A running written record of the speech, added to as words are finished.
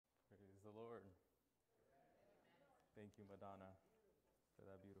Thank you, Madonna, for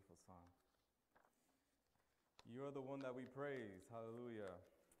that beautiful song. You are the one that we praise. Hallelujah.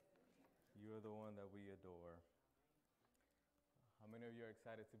 You are the one that we adore. How many of you are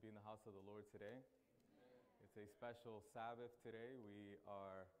excited to be in the house of the Lord today? Amen. It's a special Sabbath today. We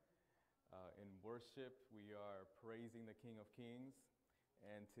are in worship. We are praising the King of Kings.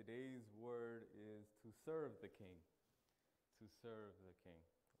 And today's word is to serve the King. To serve the King.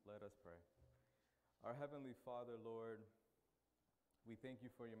 Let us pray. Our Heavenly Father, Lord, we thank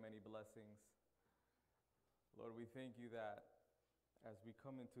you for your many blessings. Lord, we thank you that as we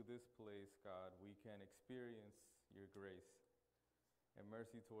come into this place, God, we can experience your grace and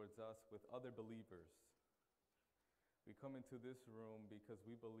mercy towards us with other believers. We come into this room because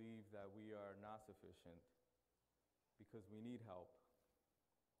we believe that we are not sufficient, because we need help,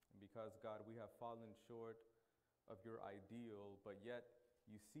 and because, God, we have fallen short of your ideal, but yet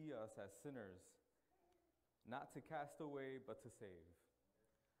you see us as sinners, not to cast away, but to save.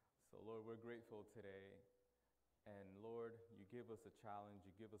 So, Lord, we're grateful today. And, Lord, you give us a challenge,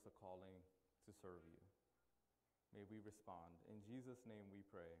 you give us a calling to serve you. May we respond. In Jesus' name we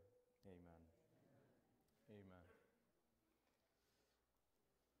pray. Amen. Amen. Amen.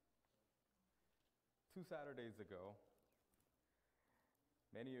 2 Saturdays ago,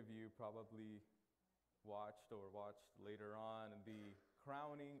 many of you probably watched later on the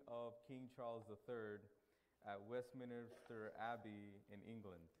crowning of King Charles III at Westminster Abbey in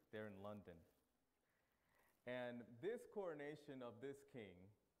England, there in London. And this coronation of this king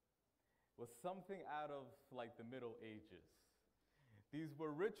was something out of like the Middle Ages. These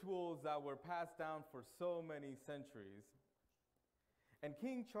were rituals that were passed down for so many centuries. And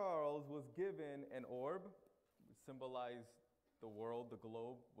King Charles was given an orb, which symbolized the world, the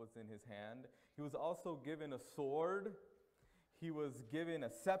globe was in his hand. He was also given a sword. He was given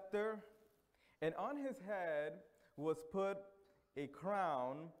a scepter. And on his head was put a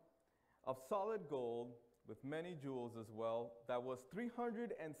crown of solid gold with many jewels as well, that was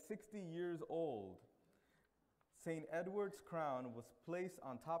 360 years old. St. Edward's crown was placed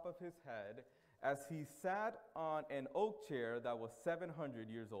on top of his head as he sat on an oak chair that was 700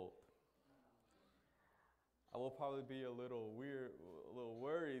 years old. I will probably be a little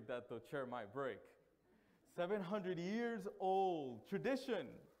worried that the chair might break. 700 years old, tradition,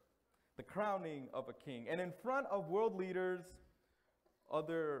 the crowning of a king. And in front of world leaders,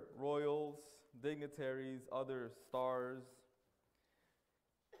 other royals, dignitaries, other stars,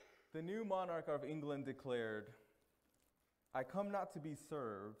 the new monarch of England declared, "I come not to be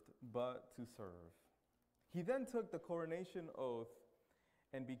served, but to serve." He then took the coronation oath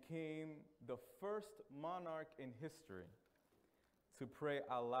and became the first monarch in history to pray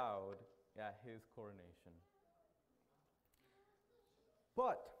aloud at his coronation.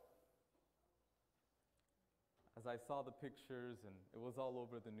 But as I saw the pictures and it was all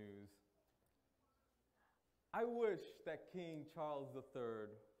over the news, I wish that King Charles III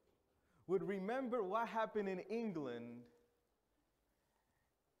would remember what happened in England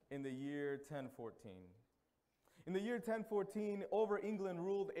in the year 1014. In the year 1014, over England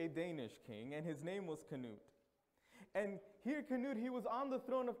ruled a Danish king, and his name was Canute. And here Canute, he was on the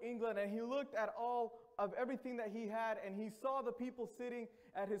throne of England, and he looked at all of everything that he had, and he saw the people sitting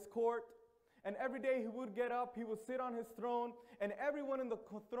at his court. And every day he would get up, he would sit on his throne, and everyone in the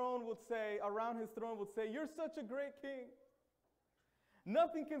throne would say, around his throne would say, "You're such a great king.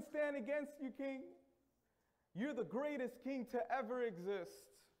 Nothing can stand against you, king. You're the greatest king to ever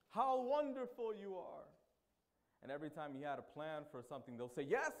exist. How wonderful you are." And every time he had a plan for something, they'll say,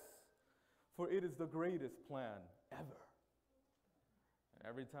 "Yes, for it is the greatest plan ever." And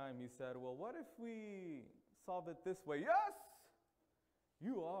every time he said, "Well, what if we solve it this way?" "Yes,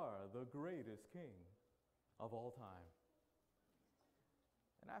 you are the greatest king of all time."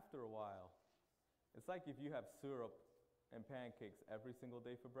 And after a while, it's like if you have syrup and pancakes every single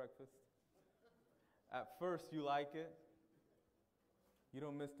day for breakfast. At first you like it. You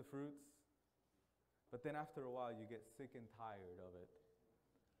don't miss the fruits. But then after a while you get sick and tired of it,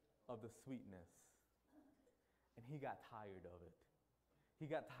 of the sweetness. And he got tired of it. He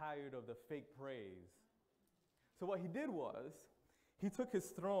got tired of the fake praise. So what he did was, he took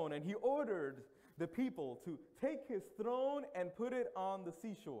his throne and he ordered the people to take his throne and put it on the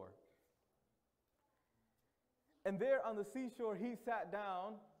seashore. And there on the seashore, he sat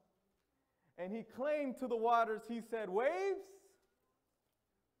down and he claimed to the waters, he said, "Waves,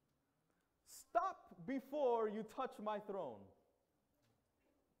 stop before you touch my throne."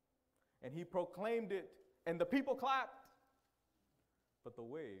 And he proclaimed it, and the people clapped. But the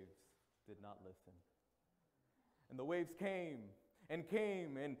waves did not listen. And the waves came, and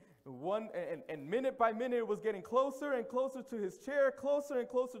came, and minute by minute it was getting closer and closer to his chair, closer and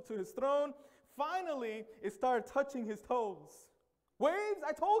closer to his throne. Finally, it started touching his toes. Waves,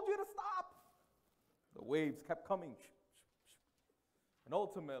 I told you to stop. The waves kept coming. And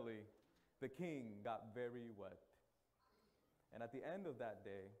ultimately, the king got very wet. And at the end of that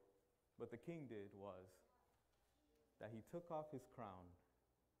day, what the king did was that he took off his crown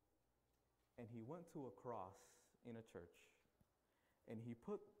and he went to a cross in a church and he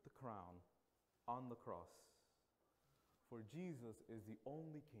put the crown on the cross. For Jesus is the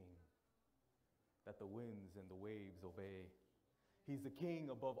only king that the winds and the waves obey. He's the king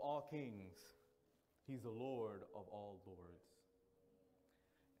above all kings. He's the Lord of all lords.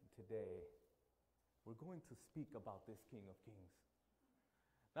 And today, we're going to speak about this King of Kings.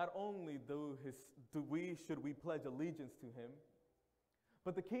 Not only should we pledge allegiance to him,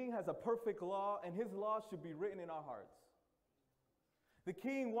 but the king has a perfect law, and his law should be written in our hearts. The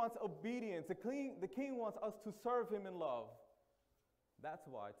king wants obedience. The king wants us to serve him in love. That's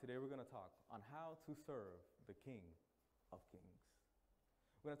why today we're going to talk on how to serve the King of Kings.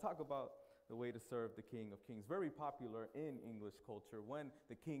 We're going to talk about the way to serve the King of Kings. Very popular in English culture. When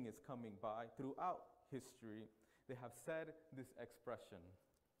the king is coming by throughout history, they have said this expression.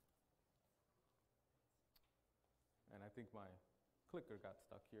 And I think my clicker got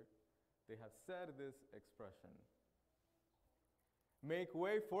stuck here. They have said this expression. Make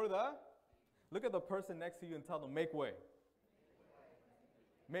way for the... Look at the person next to you and tell them, make way.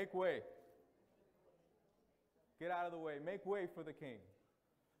 Make way. Get out of the way. Make way for the king.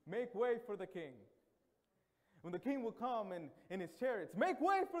 Make way for the king. When the king will come in his chariots, make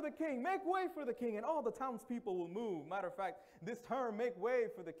way for the king, make way for the king, and all the townspeople will move. Matter of fact, this term, make way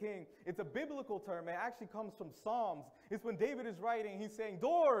for the king, it's a biblical term. It actually comes from Psalms. It's when David is writing, he's saying,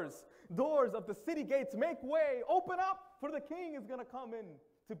 doors of the city gates, make way, open up, for the king is going to come in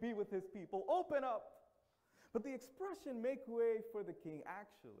to be with his people. Open up. But the expression, make way for the king,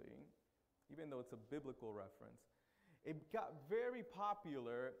 actually, even though it's a biblical reference, it got very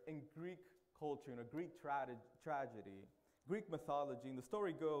popular in Greek culture, in a Greek tragedy, Greek mythology. And the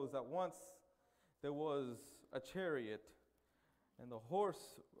story goes that once there was a chariot, and the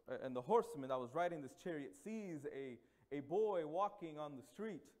horseman that was riding this chariot sees a boy walking on the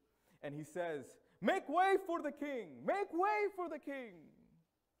street, and he says, make way for the king, make way for the king.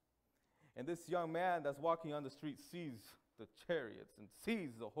 And this young man that's walking on the street sees the chariots and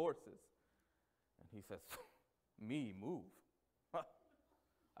sees the horses, and he says, me move.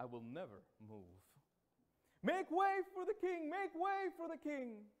 I will never move. Make way for the king, make way for the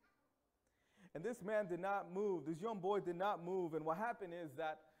king. And this man did not move. This young boy did not move. And what happened is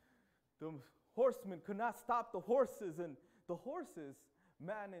that the horsemen could not stop the horses, and the horses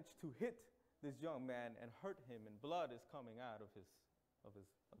managed to hit this young man and hurt him, and blood is coming out of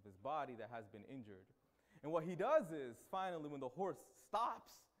his body that has been injured. And what he does is, finally, when the horse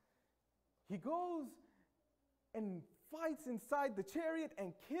stops, he goes and fights inside the chariot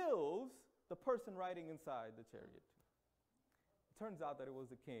and kills the person riding inside the chariot. It turns out that it was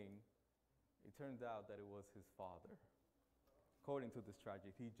the king. It turns out that it was his father. According to this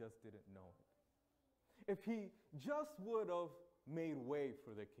tragedy, he just didn't know it. If he just would have made way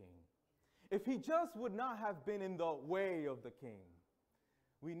for the king, if he just would not have been in the way of the king,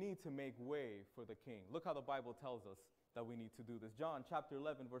 we need to make way for the king. Look how the Bible tells us that we need to do this. John chapter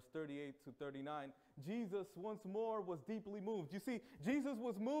 11, verse 38 to 39. Jesus once more was deeply moved. You see, Jesus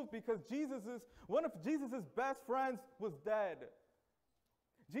was moved because one of Jesus' best friends was dead.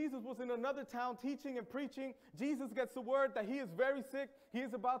 Jesus was in another town teaching and preaching. Jesus gets the word that he is very sick. He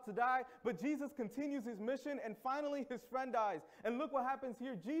is about to die. But Jesus continues his mission, and finally his friend dies. And look what happens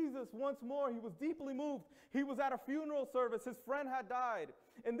here. Jesus, once more, he was deeply moved. He was at a funeral service. His friend had died.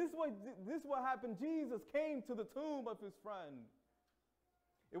 And this is what happened. Jesus came to the tomb of his friend.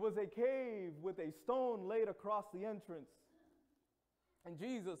 It was a cave with a stone laid across the entrance. And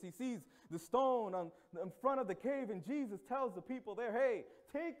Jesus, he sees the stone in front of the cave, and Jesus tells the people there, hey,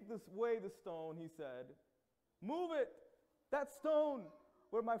 take this away the stone, he said. Move it. That stone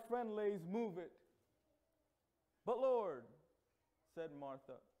where my friend lays, move it. But Lord, said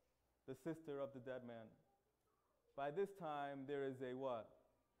Martha, the sister of the dead man, by this time there is a what?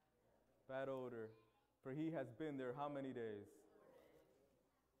 Bad odor, for he has been there how many days?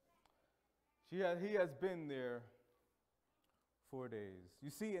 He has been there 4 days. You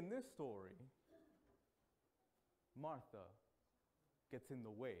see, in this story, Martha gets in the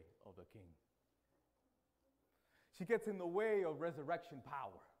way of the king. She gets in the way of resurrection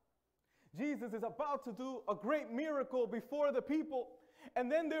power. Jesus is about to do a great miracle before the people,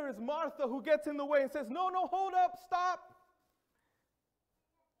 and then there is Martha who gets in the way and says, no, hold up, stop.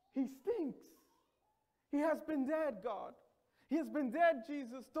 He stinks. He has been dead, God. He has been dead,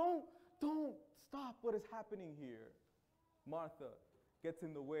 Jesus. Don't stop what is happening here. Martha gets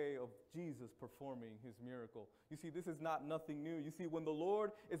in the way of Jesus performing his miracle. You see, this is not nothing new. You see, when the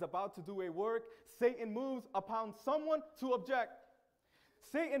Lord is about to do a work, Satan moves upon someone to object.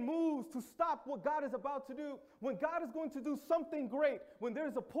 Satan moves to stop what God is about to do. When God is going to do something great, when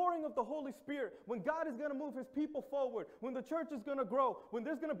there's a pouring of the Holy Spirit, when God is going to move his people forward, when the church is going to grow, when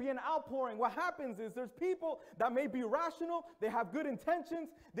there's going to be an outpouring, what happens is there's people that may be rational, they have good intentions,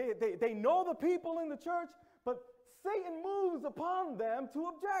 they know the people in the church, but Satan moves upon them to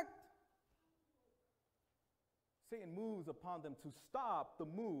object. Satan moves upon them to stop the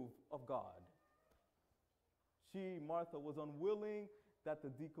move of God. She, Martha, was unwilling that the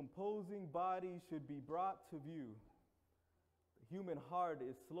decomposing body should be brought to view. The human heart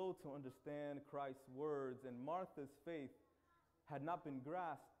is slow to understand Christ's words, and Martha's faith had not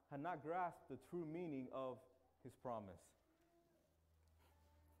grasped the true meaning of his promise.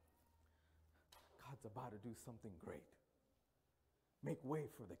 God's about to do something great. Make way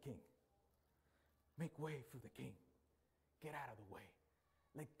for the king. Make way for the king. Get out of the way.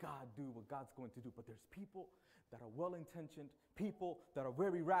 Let God do what God's going to do. But there's people that are well-intentioned, people that are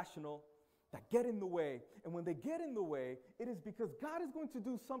very rational, that get in the way. And when they get in the way, it is because God is going to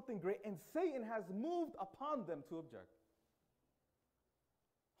do something great, and Satan has moved upon them to object.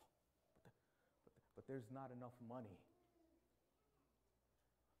 But there's not enough money.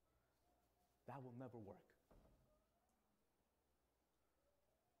 That will never work.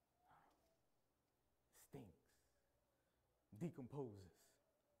 Stinks. Decomposes.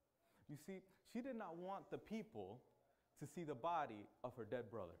 You see, she did not want the people to see the body of her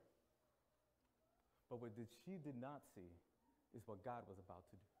dead brother. But what she did not see is what God was about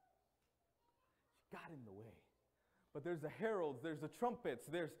to do. She got in the way. But there's the heralds, there's the trumpets,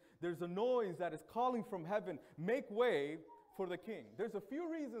 there's a noise that is calling from heaven, make way for the king. There's a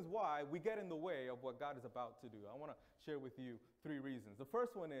few reasons why we get in the way of what God is about to do. I want to share with you 3 reasons. The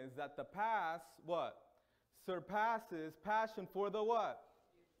first one is that the past, what? Surpasses passion for the what?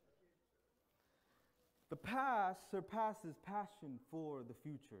 The past surpasses passion for the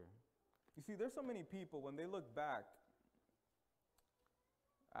future. You see, there's so many people, when they look back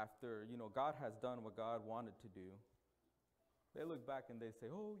after, God has done what God wanted to do, they look back and they say,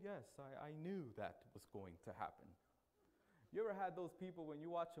 oh, yes, I knew that was going to happen. You ever had those people when you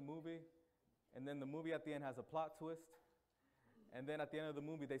watch a movie, and then the movie at the end has a plot twist, and then at the end of the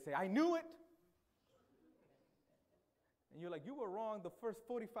movie they say, I knew it! And you're like, you were wrong the first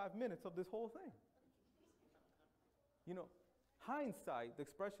 45 minutes of this whole thing. Hindsight, the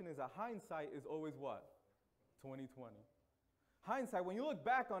expression is that hindsight is always what? 20/20. Hindsight, when you look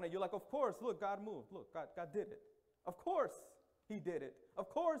back on it, you're like, of course, look, God moved. Look, God did it. Of course he did it. Of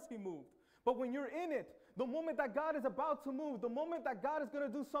course he moved. But when you're in it, the moment that God is about to move, the moment that God is going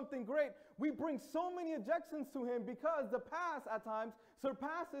to do something great, we bring so many objections to him because the past at times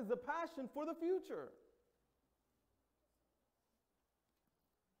surpasses the passion for the future.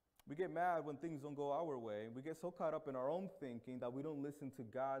 We get mad when things don't go our way. We get so caught up in our own thinking that we don't listen to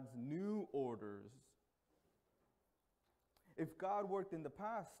God's new orders. If God worked in the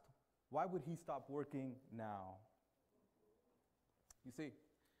past, why would he stop working now? You see,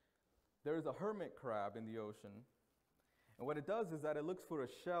 there is a hermit crab in the ocean, and what it does is that it looks for a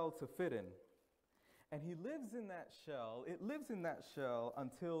shell to fit in. And he lives in that shell. It lives in that shell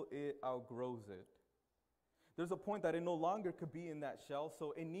until it outgrows it. There's a point that it no longer could be in that shell,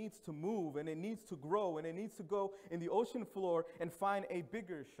 so it needs to move, and it needs to grow, and it needs to go in the ocean floor and find a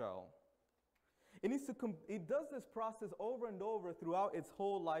bigger shell. It does this process over and over throughout its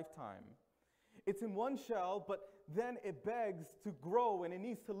whole lifetime. It's in one shell, but then it begs to grow, and it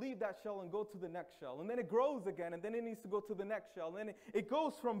needs to leave that shell and go to the next shell. And then it grows again, and then it needs to go to the next shell. And then it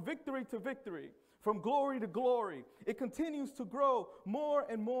goes from victory to victory, from glory to glory. It continues to grow more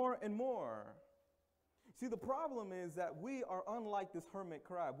and more and more. See, the problem is that we are unlike this hermit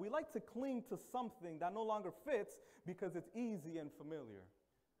crab. We like to cling to something that no longer fits because it's easy and familiar.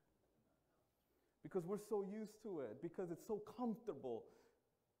 Because we're so used to it, because it's so comfortable.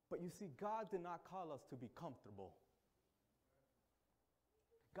 But you see, God did not call us to be comfortable.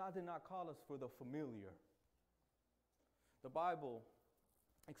 God did not call us for the familiar. The Bible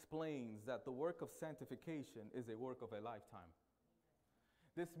explains that the work of sanctification is a work of a lifetime.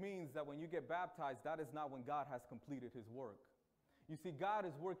 This means that when you get baptized, that is not when God has completed his work. You see, God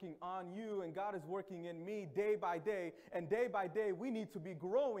is working on you, and God is working in me day by day, and day by day we need to be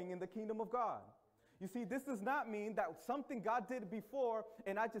growing in the kingdom of God. You see, this does not mean that something God did before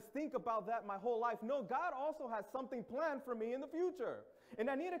and I just think about that my whole life. No, God also has something planned for me in the future. And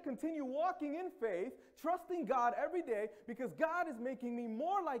I need to continue walking in faith, trusting God every day, because God is making me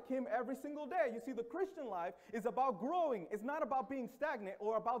more like him every single day. You see, the Christian life is about growing. It's not about being stagnant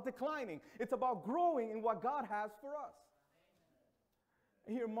or about declining. It's about growing in what God has for us.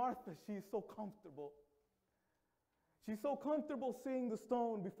 And here Martha, she's so comfortable. She's so comfortable seeing the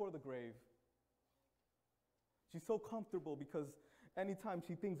stone before the grave. She's so comfortable because anytime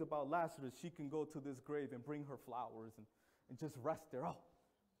she thinks about Lazarus, she can go to this grave and bring her flowers and just rest there. Oh,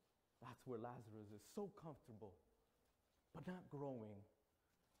 that's where Lazarus is. So comfortable, but not growing.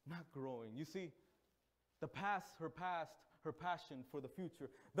 Not growing. You see, the past, her passion for the future.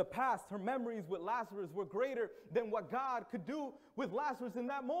 The past, her memories with Lazarus were greater than what God could do with Lazarus in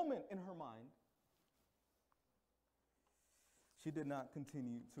that moment in her mind. She did not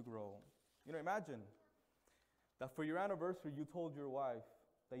continue to grow. You know, imagine that for your anniversary, you told your wife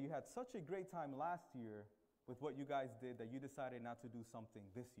that you had such a great time last year with what you guys did that you decided not to do something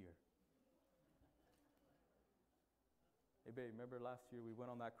this year. Hey, babe, remember last year we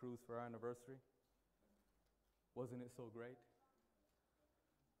went on that cruise for our anniversary? Wasn't it so great?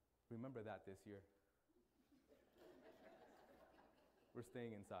 Remember that this year. We're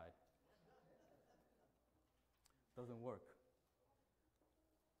staying inside. Doesn't work.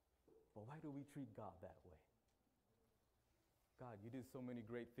 But why do we treat God that way? God, you did so many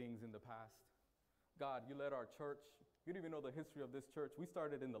great things in the past. God, you led our church. You don't even know the history of this church. We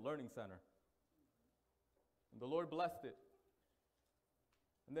started in the Learning Center. And the Lord blessed it.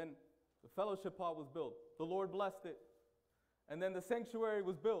 And then the fellowship hall was built. The Lord blessed it. And then the sanctuary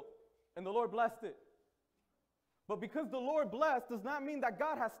was built. And the Lord blessed it. But because the Lord blessed does not mean that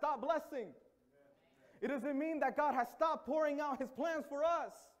God has stopped blessing. It doesn't mean that God has stopped pouring out his plans for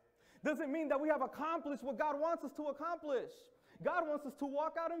us. Doesn't mean that we have accomplished what God wants us to accomplish. God wants us to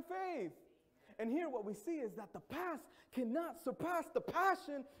walk out in faith. And here what we see is that the past cannot surpass the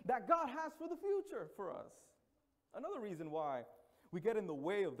passion that God has for the future for us. Another reason why we get in the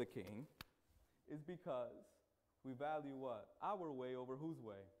way of the king is because we value what? Our way over whose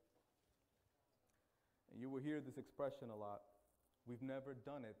way? And you will hear this expression a lot. We've never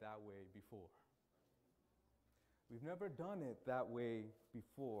done it that way before. We've never done it that way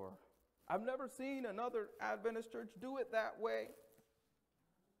before. I've never seen another Adventist church do it that way.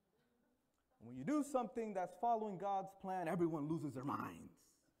 When you do something that's following God's plan, everyone loses their minds.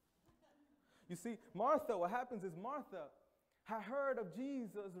 You see, Martha, what happens is Martha had heard of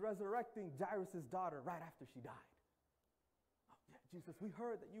Jesus resurrecting Jairus' daughter right after she died. Oh, yeah, Jesus, we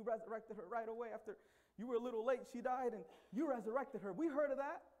heard that you resurrected her right away after you were a little late. She died and you resurrected her. We heard of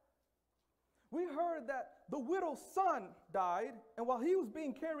that. We heard that the widow's son died, and while he was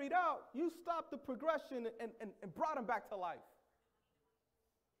being carried out, you stopped the progression and brought him back to life.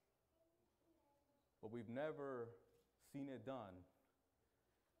 But we've never seen it done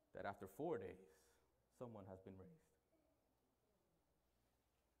that after 4 days, someone has been raised.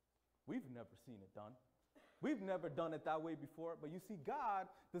 We've never seen it done. We've never done it that way before, but you see, God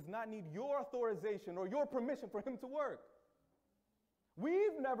does not need your authorization or your permission for him to work.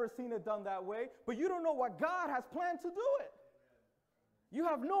 We've never seen it done that way, but you don't know what God has planned to do it. You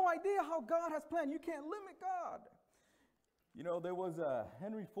have no idea how God has planned. You can't limit God. You know, there was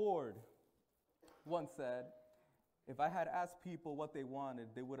Henry Ford once said, if I had asked people what they wanted,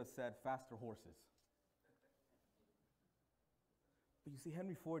 they would have said faster horses. But you see,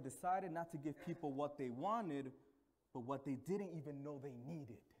 Henry Ford decided not to give people what they wanted, but what they didn't even know they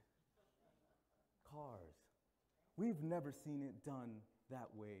needed. Cars. We've never seen it done that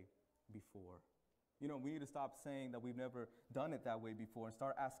way before. You know, we need to stop saying that we've never done it that way before and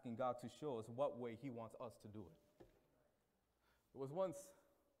start asking God to show us what way he wants us to do it. There was once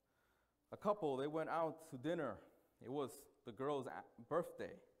a couple, they went out to dinner. It was the girl's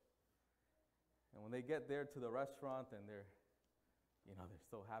birthday. And when they get there to the restaurant and they're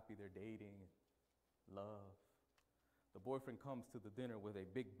so happy, they're dating, love. The boyfriend comes to the dinner with a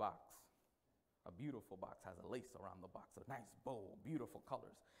big box. A beautiful box, has a lace around the box, a nice bowl, beautiful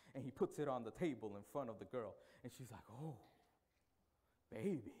colors. And he puts it on the table in front of the girl. And she's like, oh,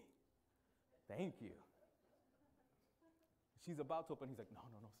 baby, thank you. She's about to open. He's like, no,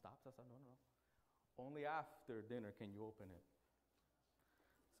 stop. I said, no. Only after dinner can you open it.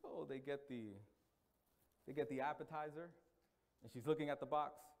 So they get the appetizer, and she's looking at the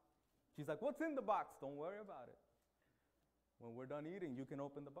box. She's like, what's in the box? Don't worry about it. When we're done eating, you can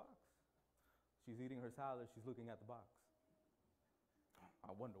open the box. She's eating her salad. She's looking at the box.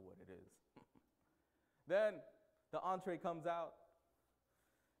 I wonder what it is. Then the entree comes out.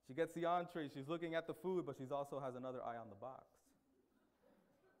 She gets the entree. She's looking at the food, but she also has another eye on the box.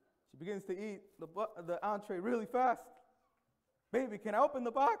 She begins to eat the entree really fast. Baby, can I open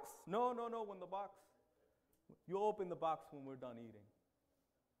the box? No, you'll open the box when we're done eating.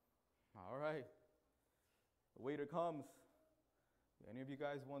 All right. The waiter comes. Any of you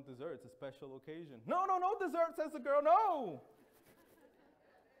guys want dessert? It's a special occasion. No dessert, says the girl. No.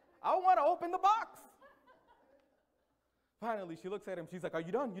 I want to open the box. Finally, she looks at him. She's like, are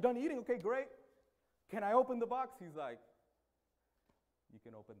you done? You done eating? Okay, great. Can I open the box? He's like, you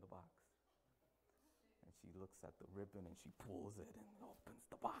can open the box. And she looks at the ribbon and she pulls it and opens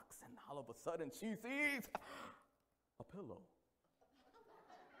the box. And all of a sudden, she sees a pillow.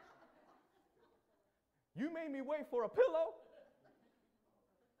 You made me wait for a pillow?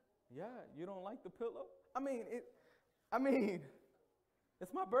 Yeah, you don't like the pillow? I mean,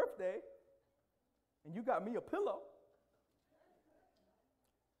 it's my birthday, and you got me a pillow.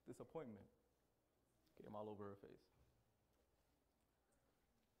 Disappointment came all over her face.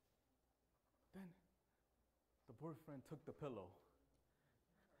 Then the boyfriend took the pillow,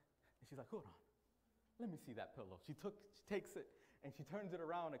 and she's like, hold on, let me see that pillow. She takes it, and she turns it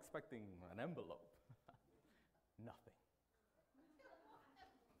around expecting an envelope. Nothing.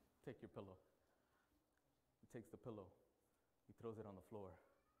 Take your pillow. He takes the pillow. He throws it on the floor.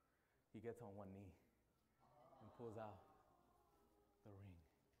 He gets on one knee and pulls out the ring.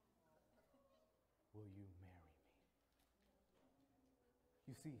 Will you marry me?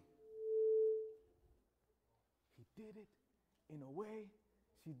 You see, he did it in a way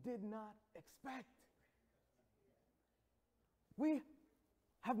she did not expect. We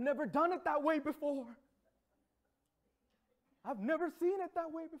have never done it that way before. I've never seen it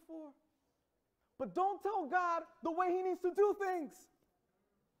that way before. But don't tell God the way he needs to do things.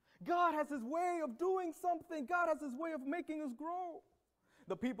 God has his way of doing something. God has his way of making us grow.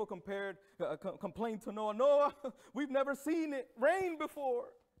 The people complained to Noah, Noah, we've never seen it rain before.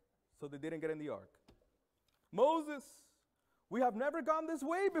 So they didn't get in the ark. Moses, we have never gone this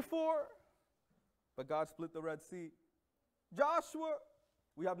way before. But God split the Red Sea. Joshua,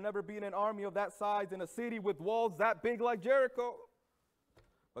 we have never been an army of that size in a city with walls that big like Jericho.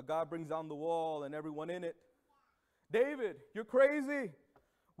 But God brings down the wall and everyone in it. David, you're crazy.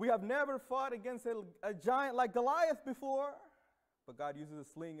 We have never fought against a giant like Goliath before. But God uses a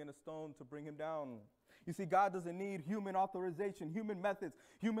sling and a stone to bring him down. You see, God doesn't need human authorization, human methods,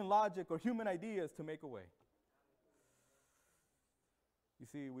 human logic, or human ideas to make a way. You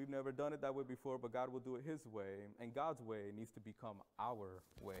see, we've never done it that way before, but God will do it his way, and God's way needs to become our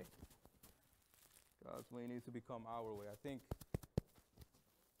way. God's way needs to become our way. I think,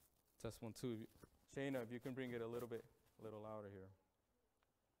 test 1, 2. Shayna, if you can bring it a little louder here.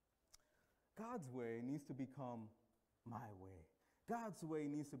 God's way needs to become my way. God's way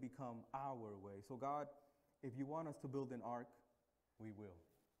needs to become our way. So God, if you want us to build an ark, we will.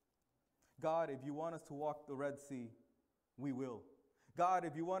 God, if you want us to walk the Red Sea, we will. God,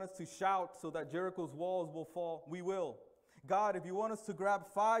 if you want us to shout so that Jericho's walls will fall, we will. God, if you want us to grab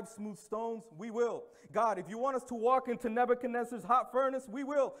 5 smooth stones, we will. God, if you want us to walk into Nebuchadnezzar's hot furnace, we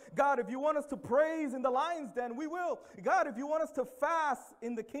will. God, if you want us to praise in the lion's den, we will. God, if you want us to fast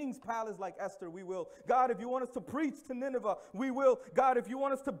in the king's palace like Esther, we will. God, if you want us to preach to Nineveh, we will. God, if you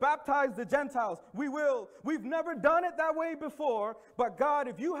want us to baptize the Gentiles, we will. We've never done it that way before, but God,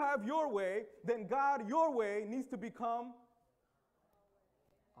 if you have your way, then God, your way needs to become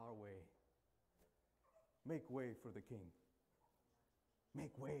our way. Make way for the king.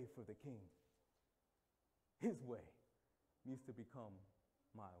 Make way for the king. His way needs to become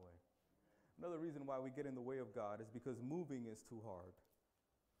my way. Another reason why we get in the way of God is because moving is too hard.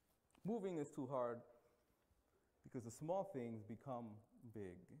 Moving is too hard because the small things become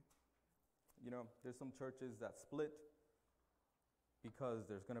big. You know, there's some churches that split because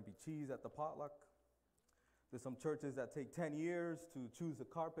there's going to be cheese at the potluck. There's some churches that take 10 years to choose a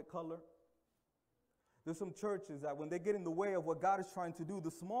carpet color. There's some churches that when they get in the way of what God is trying to do, the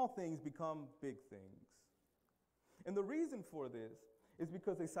small things become big things. And the reason for this is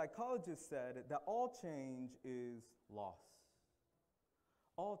because a psychologist said that all change is loss.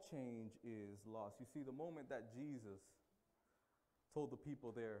 All change is loss. You see, the moment that Jesus told the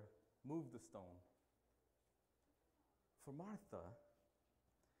people there, move the stone, for Martha,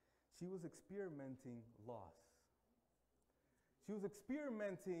 she was experimenting loss. She was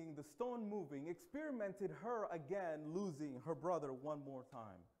experimenting the stone moving, experimented her again losing her brother one more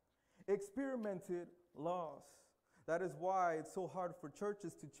time. Experimented loss. That is why it's so hard for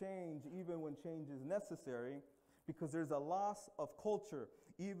churches to change even when change is necessary, because there's a loss of culture,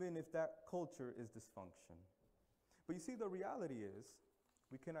 even if that culture is dysfunction. But you see, the reality is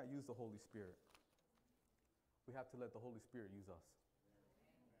we cannot use the Holy Spirit. We have to let the Holy Spirit use us.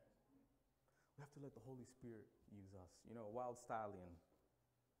 We have to let the Holy Spirit use us. You know, a wild stallion,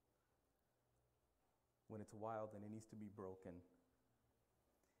 when it's wild and it needs to be broken,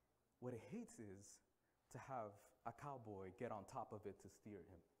 what it hates is to have a cowboy get on top of it to steer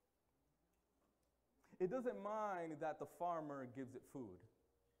him. It doesn't mind that the farmer gives it food.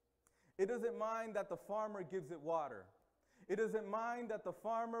 It doesn't mind that the farmer gives it water. It doesn't mind that the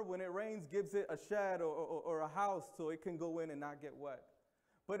farmer, when it rains, gives it a shed or a house so it can go in and not get wet.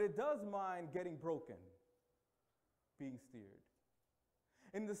 But it does mind getting broken, being steered.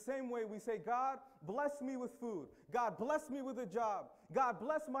 In the same way, we say, God, bless me with food. God, bless me with a job. God,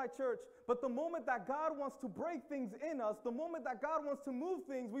 bless my church. But the moment that God wants to break things in us, the moment that God wants to move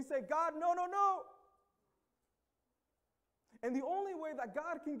things, we say, God, no, no, no. And the only way that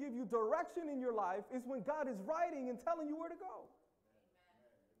God can give you direction in your life is when God is writing and telling you where to go.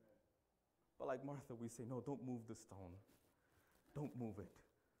 Amen. But like Martha, we say, no, don't move the stone. Don't move it.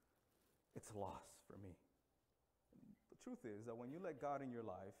 It's loss for me. The truth is that when you let God in your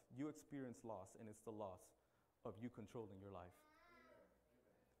life, you experience loss, and it's the loss of you controlling your life.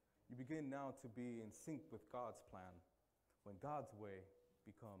 You begin now to be in sync with God's plan when God's way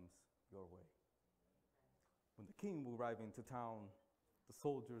becomes your way. When the king will arrive into town, the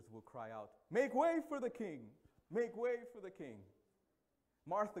soldiers will cry out, make way for the king, make way for the king.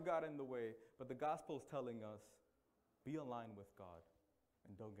 Martha got in the way, but the gospel is telling us, be aligned with God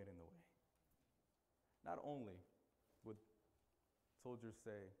and don't get in the way. Not only would soldiers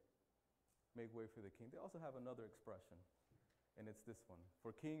say, make way for the king, they also have another expression, and it's this one.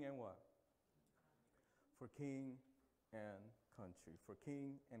 For king and what? For king and country. For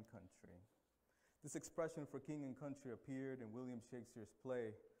king and country. This expression for king and country appeared in William Shakespeare's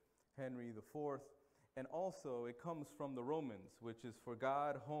play, Henry IV, and also it comes from the Romans, which is for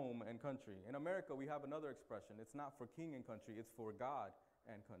God, home, and country. In America, we have another expression. It's not for king and country, it's for God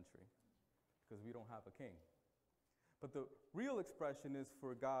and country, because we don't have a king. But the real expression is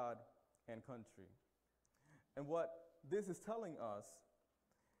for God and country. And what this is telling us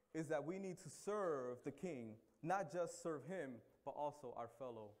is that we need to serve the king, not just serve him, but also our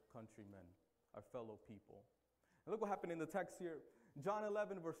fellow countrymen, our fellow people. And look what happened in the text here. John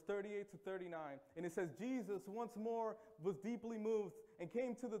 11, verse 38 to 39. And it says, Jesus once more was deeply moved and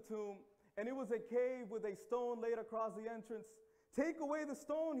came to the tomb. And it was a cave with a stone laid across the entrance. Take away the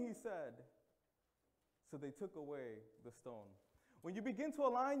stone, he said. So they took away the stone. When you begin to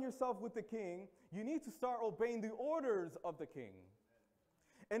align yourself with the king, you need to start obeying the orders of the king.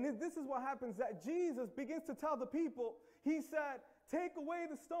 And this is what happens, that Jesus begins to tell the people, he said, take away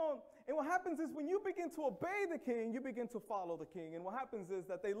the stone. And what happens is when you begin to obey the king, you begin to follow the king. And what happens is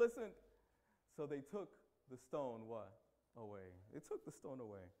that they listened. So they took the stone what? Away. They took the stone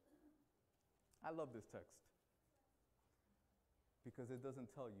away. I love this text because it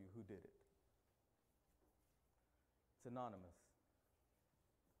doesn't tell you who did it. It's anonymous.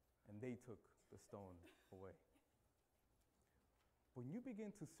 And they took the stone away. When you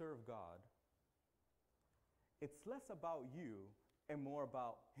begin to serve God, it's less about you and more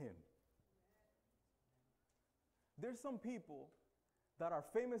about him. There's some people that are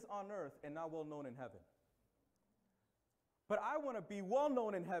famous on earth and not well known in heaven. But I want to be well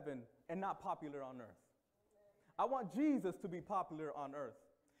known in heaven and not popular on earth. I want Jesus to be popular on earth.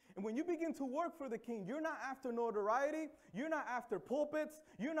 And when you begin to work for the king, you're not after notoriety, you're not after pulpits,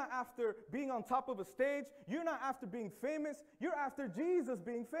 you're not after being on top of a stage, you're not after being famous, you're after Jesus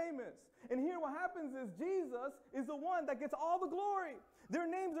being famous. And here what happens is Jesus is the one that gets all the glory. Their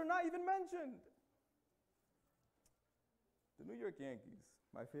names are not even mentioned. The New York Yankees,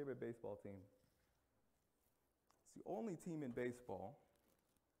 my favorite baseball team. It's the only team in baseball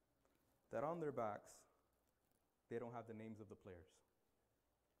that on their backs, they don't have the names of the players.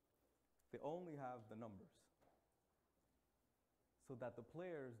 They only have the numbers, so that the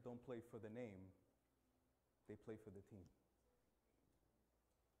players don't play for the name, they play for the team.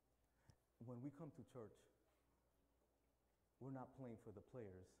 When we come to church, we're not playing for the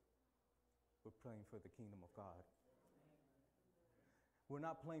players, we're playing for the kingdom of God. We're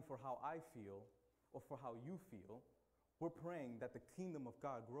not playing for how I feel or for how you feel, we're praying that the kingdom of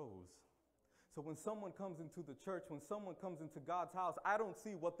God grows. So when someone comes into the church, when someone comes into God's house, I don't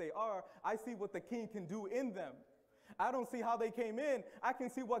see what they are. I see what the king can do in them. I don't see how they came in. I can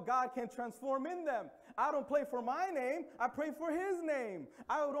see what God can transform in them. I don't pray for my name. I pray for his name.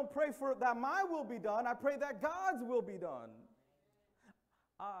 I don't pray for that my will be done. I pray that God's will be done.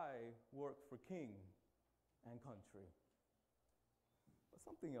 I work for king and country. But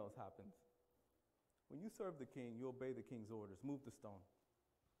something else happens. When you serve the king, you obey the king's orders. Move the stone.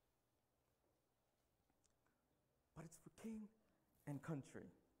 But it's for king and country.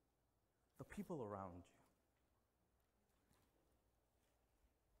 the people around you.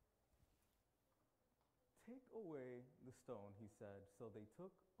 Take away the stone, he said. So they took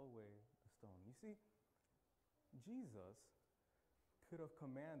away the stone. You see, Jesus could have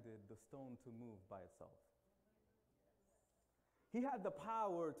commanded the stone to move by itself. He had the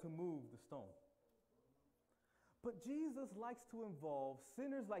power to move the stone. But Jesus likes to involve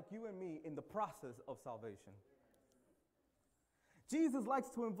sinners like you and me in the process of salvation. Jesus likes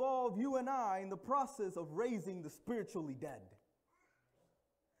to involve you and I in the process of raising the spiritually dead.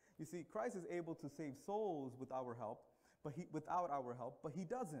 You see, Christ is able to save souls with our help, without our help, but he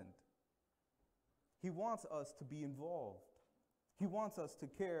doesn't. He wants us to be involved. He wants us to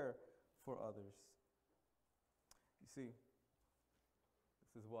care for others. You see,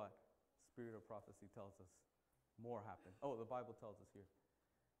 this is what Spirit of Prophecy tells us. More happened. Oh, the Bible tells us here.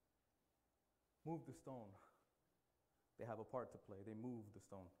 Move the stone. They have a part to play. They moved the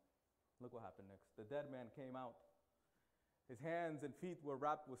stone. Look what happened next. The dead man came out. His hands and feet were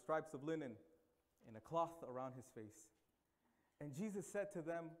wrapped with stripes of linen and a cloth around his face. And Jesus said to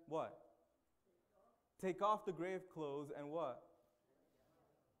them, what? Take off the grave clothes and what?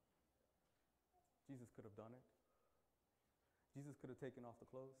 Jesus could have done it. Jesus could have taken off the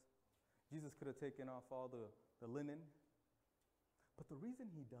clothes. Jesus could have taken off all the linen. But the reason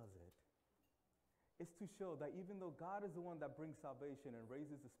he does it is to show that even though God is the one that brings salvation and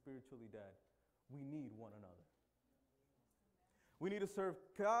raises the spiritually dead, we need one another. We need to serve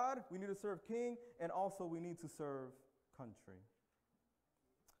God, we need to serve King, and also we need to serve country.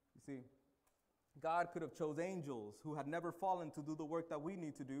 You see, God could have chose angels who had never fallen to do the work that we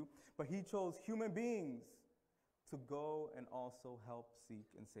need to do, but he chose human beings to go and also help seek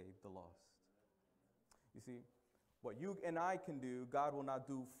and save the lost. You see, what you and I can do, God will not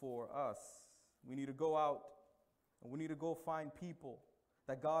do for us. We need to go out and we need to go find people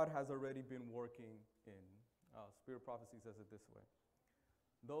that God has already been working in. Spirit Prophecy says it this way.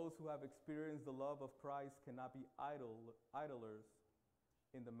 Those who have experienced the love of Christ cannot be idlers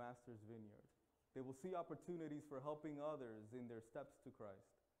in the Master's vineyard. They will see opportunities for helping others in their steps to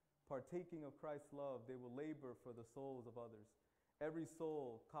Christ. Partaking of Christ's love, they will labor for the souls of others. Every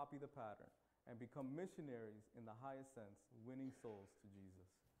soul copy the pattern and become missionaries in the highest sense, winning souls to Jesus.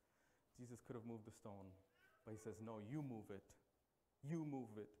 Jesus could have moved the stone, but he says, no, you move it. You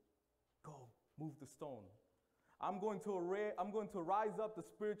move it. Go, move the stone. I'm going to rise up the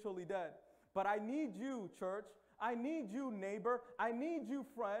spiritually dead. But I need you, church. I need you, neighbor. I need you,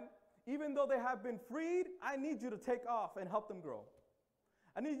 friend. Even though they have been freed, I need you to take off and help them grow.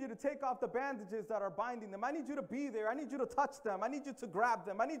 I need you to take off the bandages that are binding them. I need you to be there. I need you to touch them. I need you to grab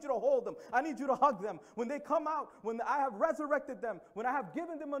them. I need you to hold them. I need you to hug them. When they come out, when I have resurrected them, when I have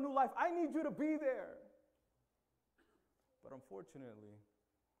given them a new life, I need you to be there. But unfortunately,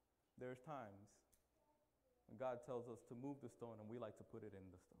 there's times when God tells us to move the stone and we like to put it in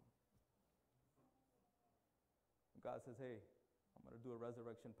the stone. When God says, hey, I'm going to do a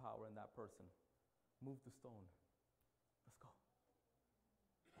resurrection power in that person. Move the stone. Let's go.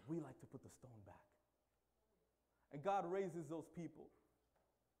 We like to put the stone back. And God raises those people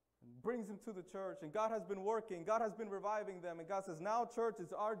and brings them to the church. And God has been working. God has been reviving them. And God says, now, church,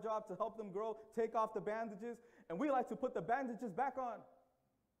 it's our job to help them grow, take off the bandages. And we like to put the bandages back on.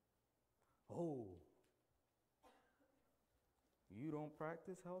 Oh, you don't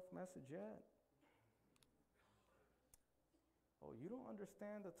practice health message yet? Oh, you don't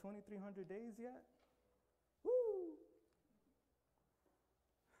understand the 2,300 days yet? Woo!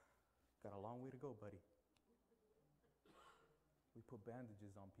 Got a long way to go, buddy. We put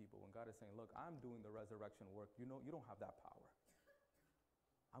bandages on people when God is saying, look, I'm doing the resurrection work. You know, you don't have that power.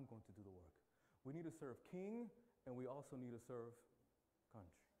 I'm going to do the work. We need to serve King, and we also need to serve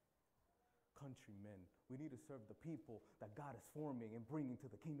country. Countrymen. We need to serve the people that God is forming and bringing to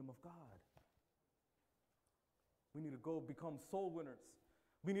the kingdom of God. We need to go become soul winners.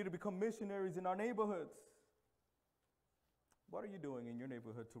 We need to become missionaries in our neighborhoods. What are you doing in your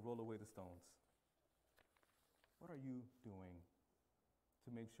neighborhood to roll away the stones? What are you doing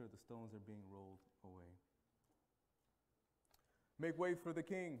to make sure the stones are being rolled away? Make way for the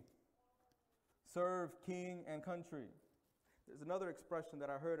King. Serve King and country. There's another expression that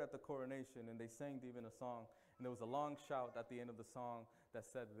I heard at the coronation, and they sang even a song, and there was a long shout at the end of the song that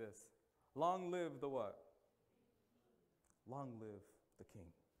said this: long live the what? Long live the King.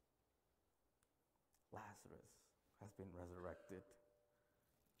 Lazarus has been resurrected.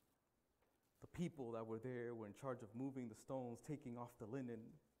 The people that were there were in charge of moving the stones, taking off the linen.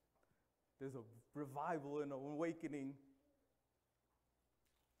 There's a revival and an awakening.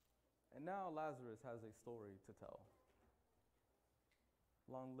 And now Lazarus has a story to tell.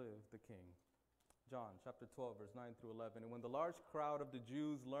 Long live the king. John chapter 12, verse 9 through 11. And when the large crowd of the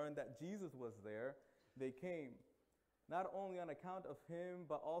Jews learned that Jesus was there, they came, not only on account of him,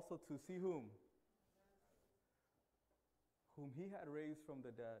 but also to see whom? Whom he had raised from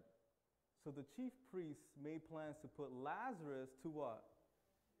the dead. So the chief priests made plans to put Lazarus to what?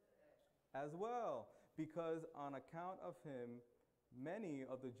 As well, because on account of him, many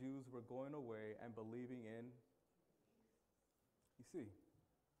of the Jews were going away and believing in. You see,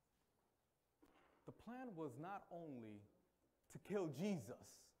 the plan was not only to kill Jesus.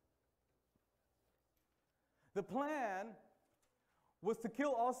 The plan was to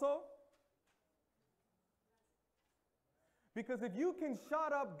kill also. Because if you can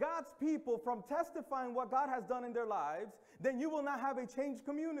shut up God's people from testifying what God has done in their lives, then you will not have a changed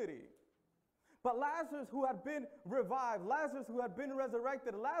community. But Lazarus, who had been revived, Lazarus, who had been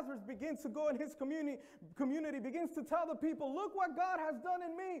resurrected, Lazarus begins to go in his community, begins to tell the people, look what God has done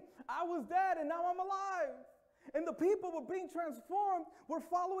in me. I was dead and now I'm alive. And the people were being transformed, were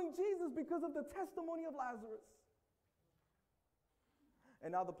following Jesus because of the testimony of Lazarus.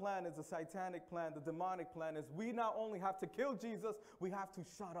 And now the plan is a satanic plan, the demonic plan is we not only have to kill Jesus, we have to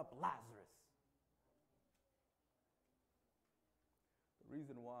shut up Lazarus. The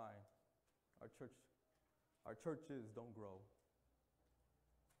reason why our churches don't grow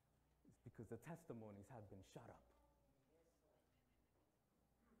is because the testimonies have been shut up.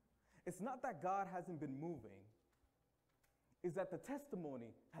 It's not that God hasn't been moving, it's that the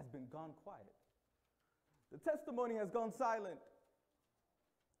testimony has been gone quiet. The testimony has gone silent.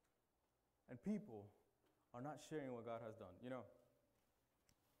 And people are not sharing what God has done. You know,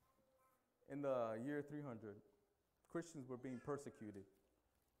 in the year 300, Christians were being persecuted.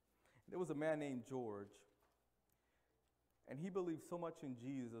 There was a man named George, and he believed so much in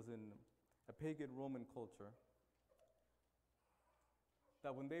Jesus in a pagan Roman culture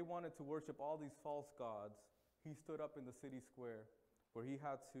that when they wanted to worship all these false gods, he stood up in the city square where he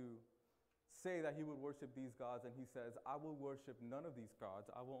had to say that he would worship these gods, and he says, I will worship none of these gods.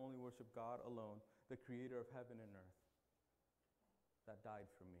 I will only worship God alone, the creator of heaven and earth that died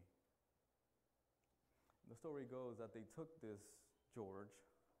for me. And the story goes that they took this George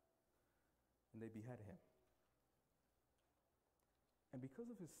and they beheaded him. And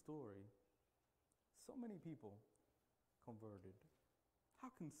because of his story, so many people converted.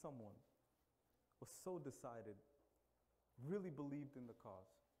 How can someone who was so decided, really believed in the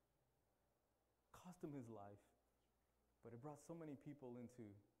cause, cost him his life, but it brought so many people into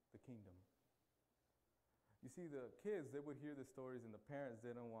the kingdom? You see, the kids, they would hear the stories, and the parents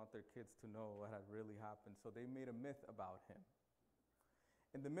didn't want their kids to know what had really happened, so they made a myth about him.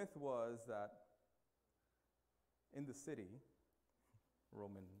 And the myth was that in the city,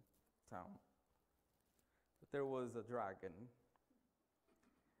 Roman town, that there was a dragon,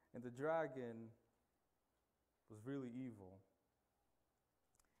 and the dragon was really evil.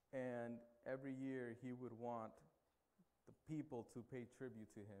 And every year he would want the people to pay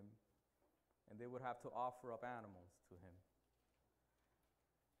tribute to him, and they would have to offer up animals to him.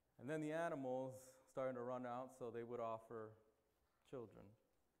 And then the animals started to run out, so they would offer children.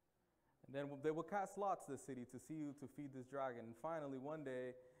 And then they would cast lots in the city to see who to feed this dragon. And finally, one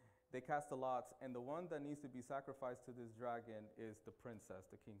day, they cast the lots, and the one that needs to be sacrificed to this dragon is the princess,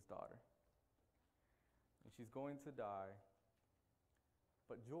 the king's daughter. And she's going to die.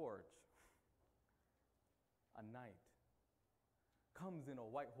 But George, a knight, comes in a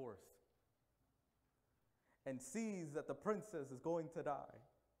white horse and sees that the princess is going to die.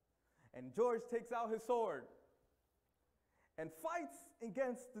 And George takes out his sword and fights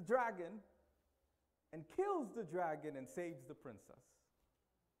against the dragon and kills the dragon and saves the princess.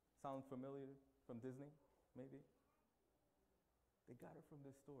 Sound familiar from Disney, maybe? They got it from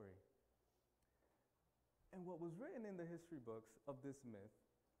this story. And what was written in the history books of this myth,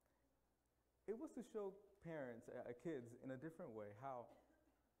 it was to show parents, kids, in a different way how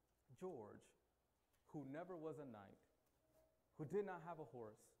George, who never was a knight, who did not have a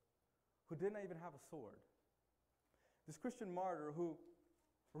horse, who did not even have a sword, this Christian martyr who,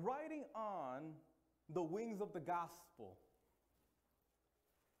 riding on the wings of the gospel,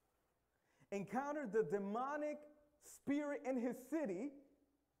 encountered the demonic spirit in his city,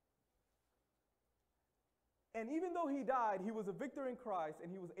 and even though he died, he was a victor in Christ,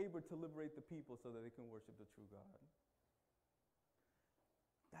 and he was able to liberate the people so that they can worship the true God.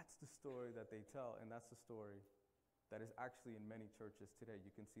 That's the story that they tell, and that's the story that is actually in many churches today.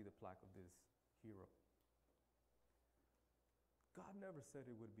 You can see the plaque of this hero. God never said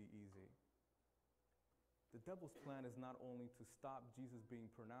it would be easy. The devil's plan is not only to stop Jesus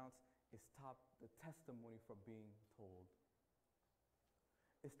being pronounced, it stop the testimony from being told.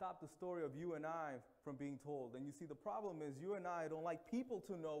 It stopped the story of you and I from being told. And you see, the problem is you and I don't like people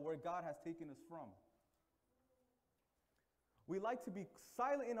to know where God has taken us from. We like to be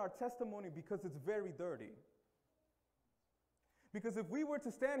silent in our testimony because it's very dirty. Because if we were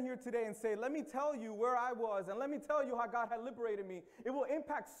to stand here today and say, let me tell you where I was and let me tell you how God had liberated me, it will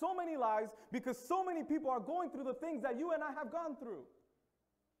impact so many lives because so many people are going through the things that you and I have gone through.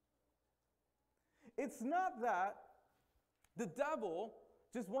 It's not that the devil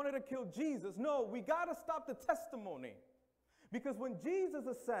just wanted to kill Jesus. No, we got to stop the testimony. Because when Jesus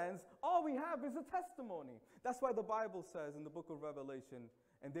ascends, all we have is a testimony. That's why the Bible says in the book of Revelation,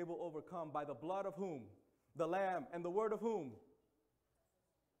 and they will overcome by the blood of whom? The Lamb, and the word of whom?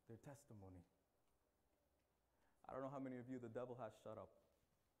 Their testimony. I don't know how many of you the devil has shut up.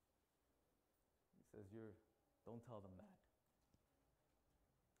 He says, don't tell them that.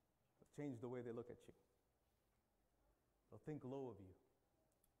 But change the way they look at you. They'll think low of you.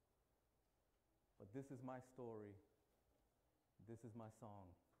 But this is my story. This is my song,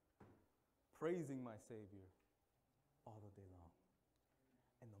 praising my Savior all the day long.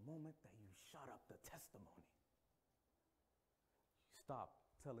 And the moment that you shut up the testimony, you stop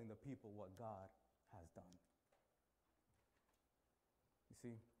telling the people what God has done. You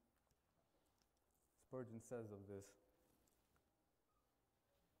see, Spurgeon says of this,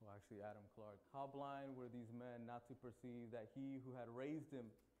 well, actually Adam Clark, how blind were these men not to perceive that he who had raised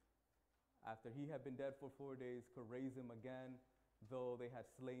him after he had been dead for 4 days could raise him again, though they had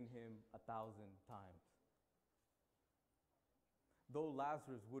slain him 1,000 times. Though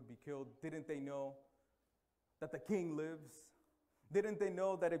Lazarus would be killed, didn't they know that the King lives? Didn't they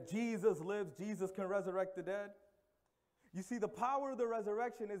know that if Jesus lives, Jesus can resurrect the dead? You see, the power of the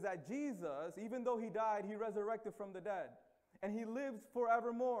resurrection is that Jesus, even though he died, he resurrected from the dead. And he lives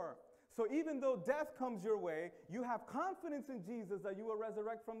forevermore. So even though death comes your way, you have confidence in Jesus that you will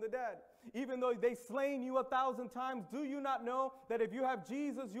resurrect from the dead. Even though they slain you 1,000 times, do you not know that if you have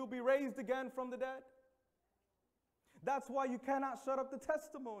Jesus, you'll be raised again from the dead? That's why you cannot shut up the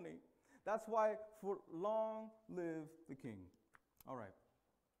testimony. That's why for long live the King. All right.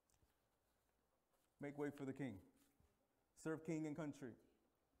 Make way for the King. Serve King and country.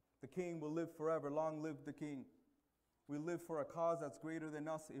 The King will live forever. Long live the King. We live for a cause that's greater than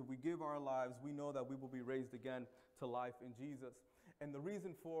us. If we give our lives, we know that we will be raised again to life in Jesus. And the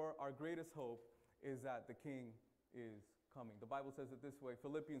reason for our greatest hope is that the King is coming. The Bible says it this way,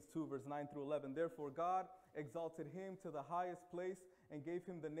 Philippians 2, verse 9 through 11. Therefore, God exalted him to the highest place and gave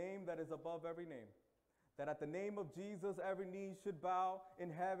him the name that is above every name, that at the name of Jesus every knee should bow in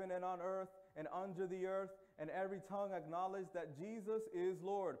heaven and on earth and under the earth, and every tongue acknowledge that Jesus is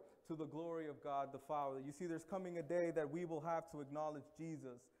Lord, to the glory of God the Father. You see, there's coming a day that we will have to acknowledge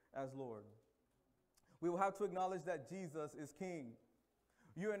Jesus as Lord. We will have to acknowledge that Jesus is King.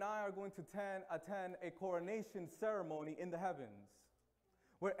 You and I are going to attend a coronation ceremony in the heavens,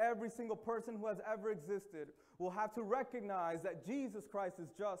 where every single person who has ever existed will have to recognize that Jesus Christ is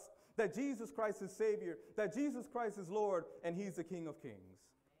just, that Jesus Christ is Savior, that Jesus Christ is Lord, and he's the King of Kings.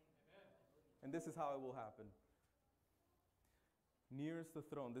 Amen. And this is how it will happen. Nearest the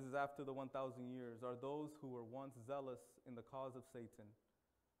throne, this is after the 1,000 years, are those who were once zealous in the cause of Satan,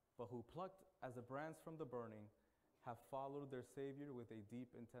 but who plucked as a branch from the burning, have followed their Savior with a deep,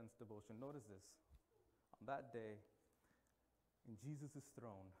 intense devotion. Notice this. On that day, in Jesus'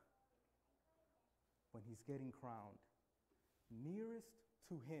 throne, when he's getting crowned, nearest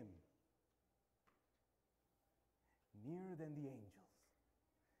to him, nearer than the angels,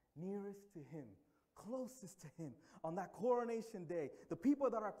 nearest to him, closest to him, on that coronation day, the people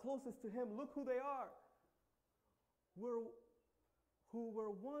that are closest to him, look who they are, who were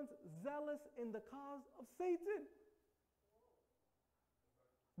once zealous in the cause of Satan.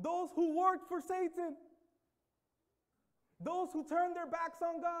 Those who worked for Satan. Those who turned their backs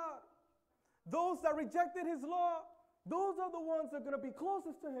on God. Those that rejected his law. Those are the ones that are going to be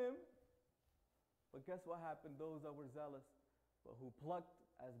closest to him. But guess what happened? Those that were zealous, but who plucked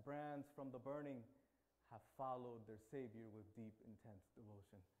as brands from the burning, have followed their Savior with deep, intense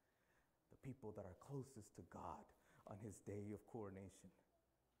devotion. The people that are closest to God on his day of coronation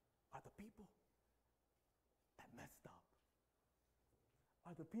are the people that messed up,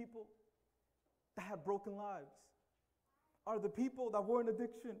 are the people that had broken lives, are the people that were in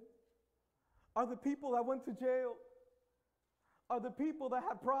addiction, are the people that went to jail, are the people that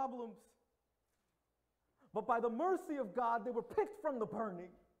had problems. But by the mercy of God, they were picked from the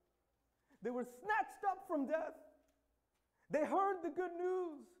burning. They were snatched up from death. They heard the good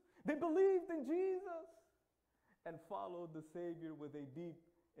news. They believed in Jesus and followed the Savior with a deep,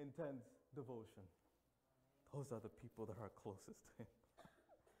 intense devotion. Those are the people that are closest to him.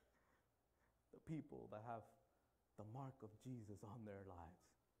 the people that have the mark of Jesus on their lives.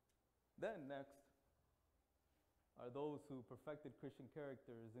 Then next are those who perfected Christian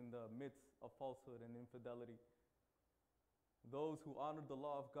characters in the midst of falsehood and infidelity. Those who honored the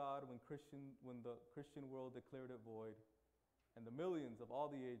law of God when the Christian world declared it void, and the millions of all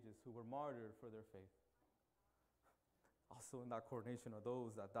the ages who were martyred for their faith. Also in that coronation are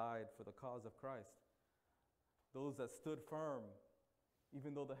those that died for the cause of Christ, those that stood firm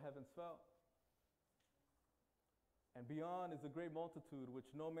even though the heavens fell. And beyond is a great multitude which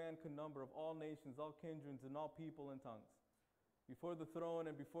no man can number, of all nations, all kindreds, and all people and tongues, before the throne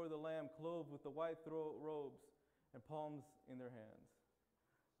and before the Lamb, clothed with the white robes and palms in their hands.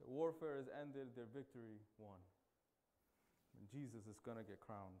 Their warfare is ended, their victory won. And Jesus is going to get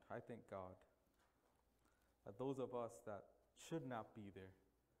crowned. I thank God that those of us that should not be there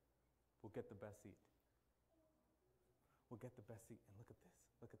will get the best seat. We'll get the best seat. And look at this.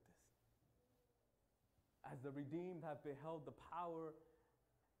 Look at this. As the redeemed have beheld the power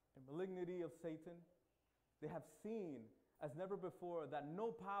and malignity of Satan, they have seen as never before that no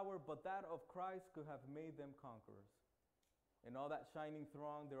power but that of Christ could have made them conquerors. In all that shining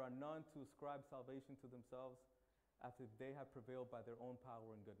throng, there are none to ascribe salvation to themselves, after they have prevailed by their own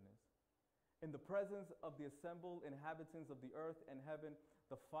power and goodness. In the presence of the assembled inhabitants of the earth and heaven,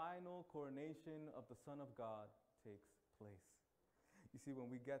 the final coronation of the Son of God takes place. You see, when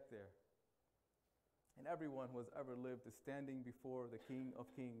we get there, and everyone who has ever lived is standing before the King of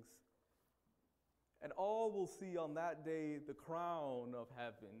Kings, and all will see on that day the crown of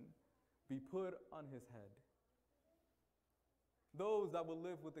heaven be put on his head. Those that will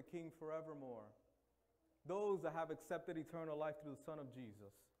live with the King forevermore, those that have accepted eternal life through the Son of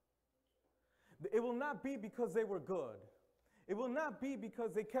Jesus. It will not be because they were good. It will not be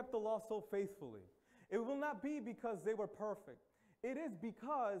because they kept the law so faithfully. It will not be because they were perfect. It is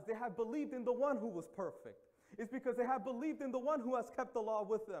because they have believed in the one who was perfect. It's because they have believed in the one who has kept the law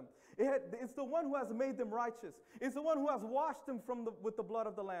with them. It's the one who has made them righteous. It's the one who has washed them with the blood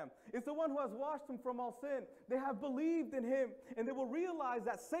of the Lamb. It's the one who has washed them from all sin. They have believed in him, and they will realize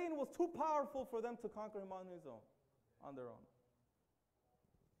that Satan was too powerful for them to conquer him on their own.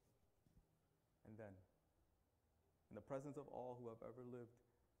 And then, in the presence of all who have ever lived,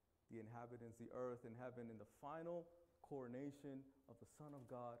 the inhabitants, the earth and heaven, in the final coronation of the Son of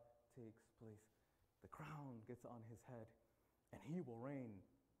God takes place. The crown gets on his head, and he will reign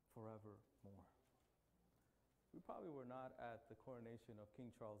forevermore. We probably were not at the coronation of King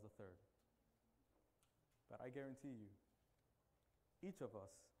Charles III, but I guarantee you, each of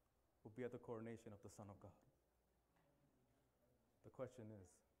us will be at the coronation of the Son of God. The question is,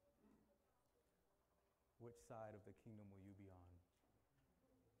 which side of the kingdom will you be on?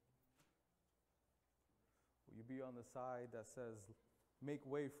 Will you be on the side that says, make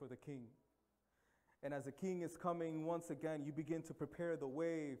way for the King? And as the King is coming once again, you begin to prepare the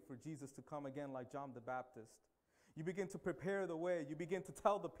way for Jesus to come again, like John the Baptist. You begin to prepare the way. You begin to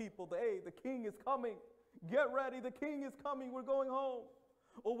tell the people, hey, the King is coming. Get ready, the King is coming. We're going home.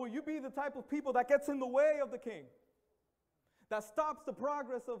 Or will you be the type of people that gets in the way of the King? That stops the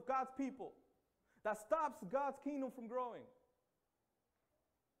progress of God's people? That stops God's kingdom from growing?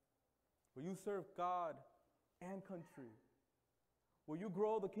 Will you serve God and country? Will you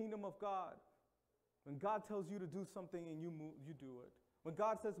grow the kingdom of God? When God tells you to do something and you do it. When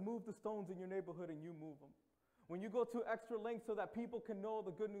God says move the stones in your neighborhood and you move them. When you go to extra lengths so that people can know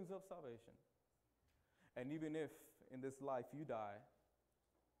the good news of salvation. And even if in this life you die,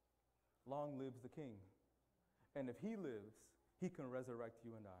 long lives the King. And if he lives, he can resurrect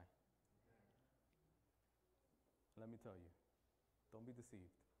you and I. Let me tell you, don't be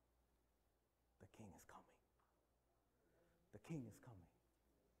deceived. The King is coming. The King is coming.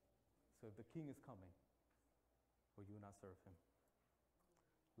 So if the King is coming, will you not serve him?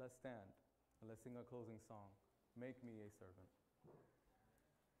 Let's stand and let's sing a closing song. Make me a servant.